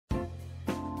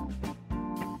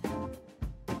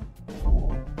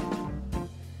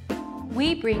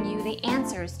we bring you the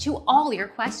answers to all your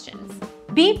questions.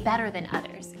 Be better than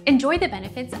others. Enjoy the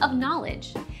benefits of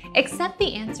knowledge. Accept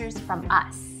the answers from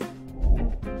us.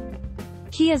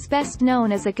 He is best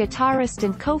known as a guitarist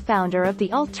and co-founder of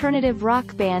the alternative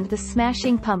rock band The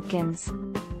Smashing Pumpkins.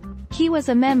 He was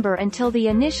a member until the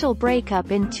initial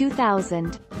breakup in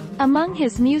 2000. Among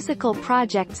his musical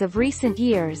projects of recent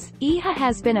years, Iha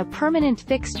has been a permanent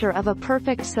fixture of A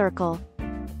Perfect Circle.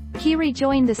 He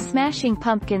rejoined The Smashing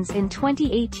Pumpkins in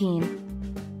 2018.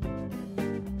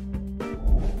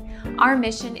 Our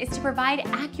mission is to provide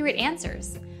accurate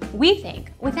answers. We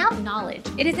think, without knowledge,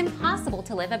 it is impossible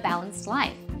to live a balanced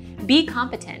life. Be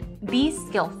competent, be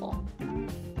skillful.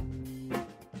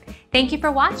 Thank you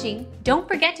for watching. Don't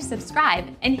forget to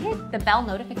subscribe and hit the bell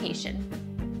notification.